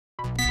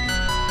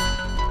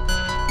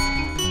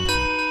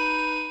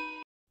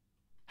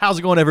How's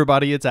it going,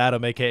 everybody? It's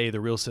Adam, aka The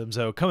Real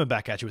Simzo, coming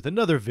back at you with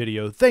another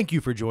video. Thank you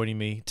for joining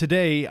me.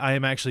 Today, I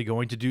am actually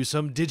going to do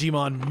some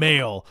Digimon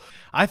mail.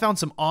 I found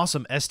some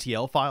awesome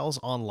STL files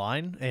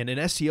online, and an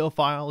STL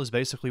file is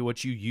basically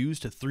what you use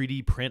to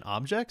 3D print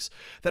objects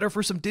that are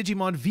for some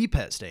Digimon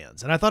V-Pet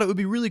stands. And I thought it would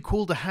be really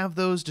cool to have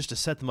those just to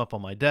set them up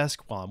on my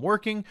desk while I'm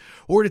working,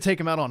 or to take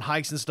them out on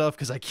hikes and stuff,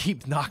 because I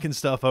keep knocking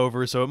stuff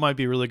over, so it might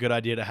be a really good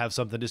idea to have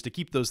something just to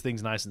keep those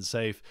things nice and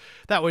safe.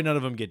 That way none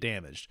of them get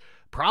damaged.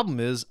 Problem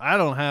is, I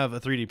don't have a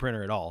 3D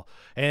printer at all,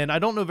 and I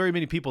don't know very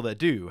many people that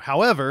do.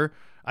 However,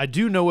 I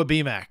do know a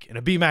BMAC, and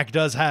a BMAC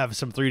does have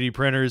some 3D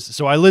printers,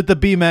 so I lit the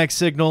BMAC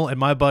signal, and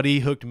my buddy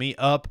hooked me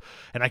up,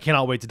 and I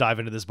cannot wait to dive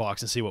into this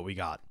box and see what we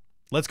got.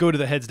 Let's go to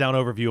the heads down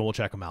overview and we'll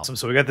check them out.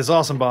 So we got this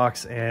awesome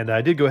box, and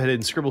I did go ahead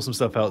and scribble some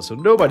stuff out so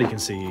nobody can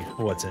see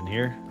what's in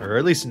here, or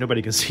at least nobody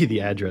can see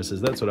the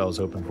addresses. That's what I was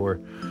hoping for.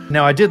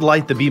 Now, I did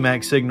light the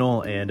BMAC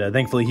signal, and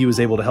thankfully he was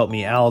able to help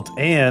me out.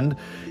 And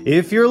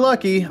if you're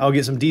lucky, I'll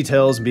get some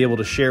details and be able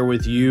to share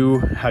with you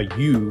how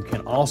you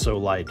can also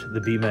light the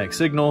BMAC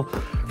signal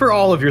for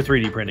all of your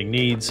 3D printing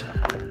needs.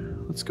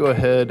 Let's go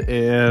ahead,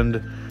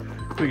 and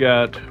we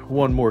got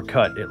one more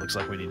cut it looks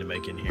like we need to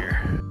make in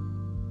here.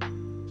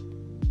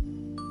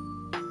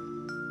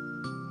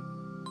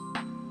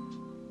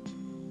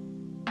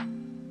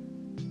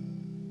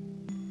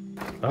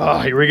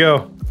 Oh, here we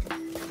go.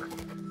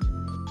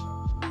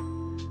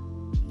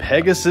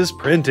 Pegasus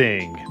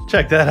Printing.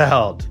 Check that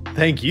out.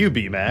 Thank you,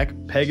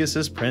 BMAC.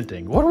 Pegasus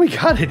Printing. What do we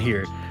got in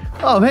here?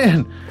 Oh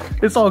man,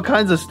 it's all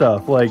kinds of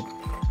stuff. Like,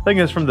 I think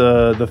it's from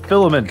the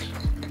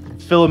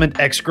filament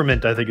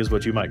excrement, I think is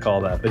what you might call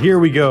that. But here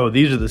we go.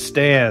 These are the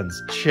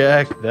stands.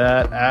 Check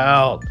that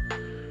out.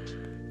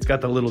 It's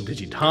got the little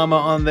Digitama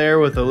on there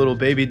with a little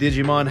baby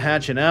Digimon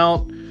hatching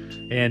out.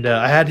 And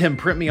I had him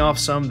print me off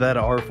some that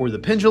are for the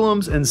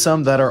pendulums and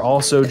some that are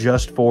also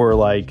just for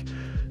like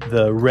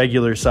the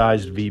regular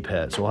sized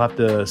V-Pet. So we'll have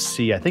to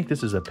see. I think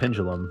this is a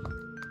pendulum.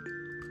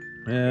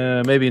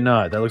 Maybe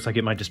not. That looks like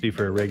it might just be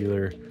for a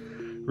regular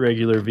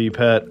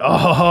V-Pet.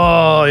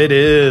 Oh, it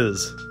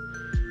is.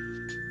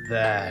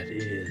 That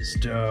is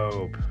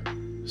dope.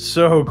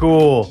 So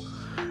cool.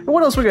 And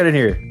what else we got in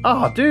here?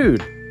 Oh, dude.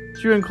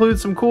 Did you include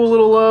some cool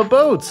little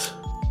boats?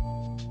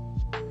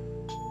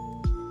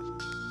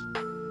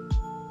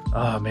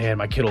 Oh man,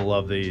 my kid will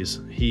love these.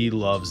 He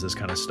loves this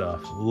kind of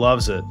stuff.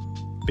 Loves it.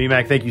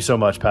 BMAC, thank you so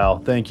much, pal.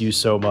 Thank you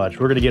so much.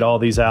 We're gonna get all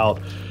these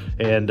out,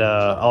 and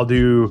I'll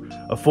do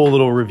a full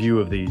little review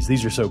of these.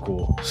 These are so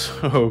cool.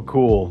 So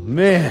cool.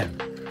 Man,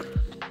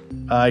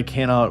 I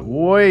cannot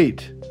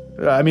wait.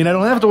 I mean, I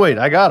don't have to wait.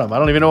 I got them. I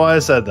don't even know why I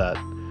said that.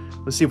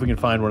 Let's see if we can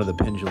find one of the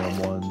pendulum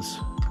ones.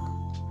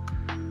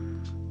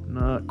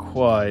 Not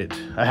quite.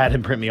 I had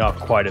him print me off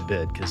quite a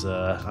bit because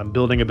I'm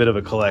building a bit of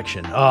a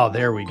collection. Oh,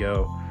 there we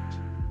go.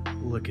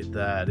 Look at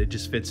that. It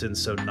just fits in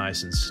so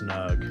nice and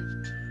snug.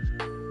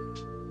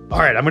 All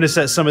right, I'm going to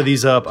set some of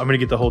these up. I'm going to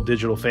get the whole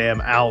digital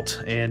fam out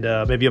and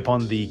maybe up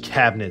on the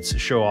cabinets,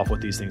 show off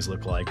what these things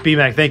look like.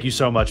 BMAC, thank you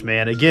so much,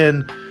 man.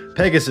 Again,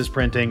 Pegasus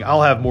Printing.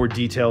 I'll have more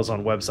details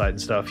on website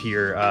and stuff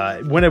here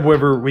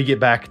whenever we get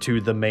back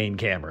to the main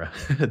camera.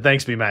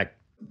 Thanks, BMAC.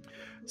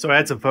 So I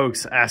had some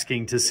folks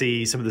asking to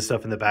see some of the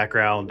stuff in the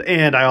background,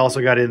 and I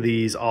also got in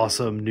these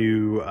awesome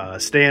new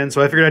stands,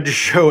 so I figured I'd just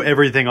show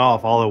everything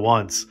off all at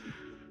once.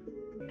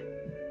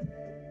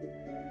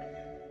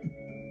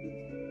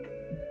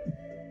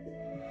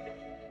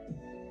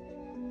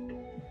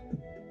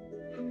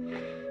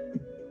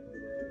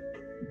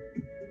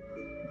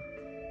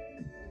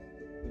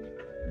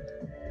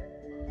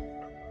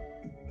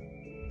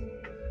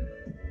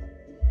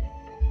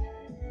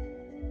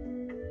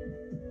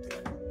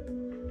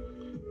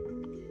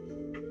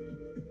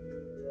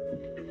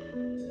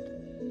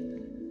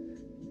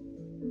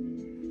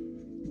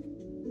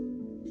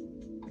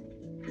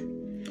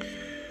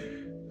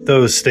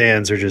 Those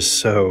stands are just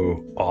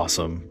so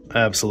awesome.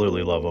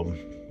 Absolutely love them.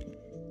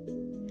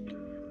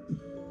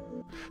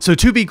 So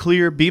to be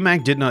clear,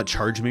 BMAC did not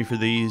charge me for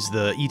these.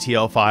 The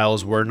ETL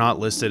files were not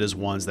listed as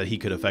ones that he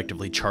could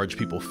effectively charge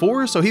people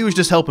for, so he was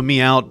just helping me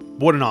out.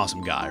 What an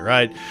awesome guy,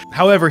 right?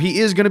 However,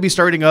 he is going to be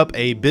starting up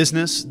a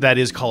business that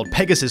is called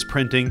Pegasus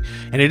Printing,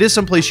 and it is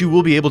someplace you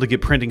will be able to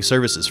get printing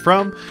services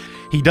from.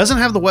 He doesn't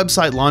have the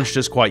website launched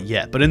just quite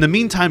yet, but in the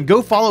meantime,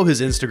 go follow his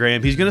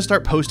Instagram. He's going to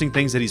start posting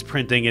things that he's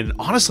printing, and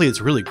honestly,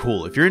 it's really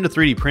cool. If you're into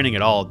 3D printing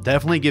at all,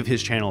 definitely give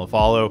his channel a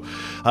follow,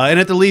 and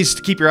at the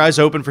least, keep your eyes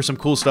open for some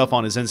cool stuff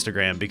on his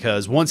Instagram,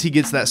 because once he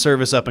gets that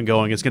service up and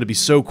going, it's going to be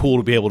so cool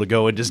to be able to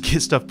go and just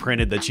get stuff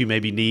printed that you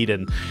maybe need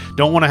and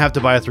don't want to have to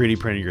buy a 3D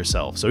printer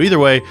yourself. So either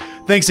way,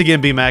 thanks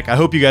again, BMAC. I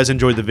hope you guys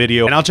enjoyed the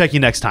video, and I'll check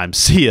you next time.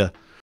 See ya.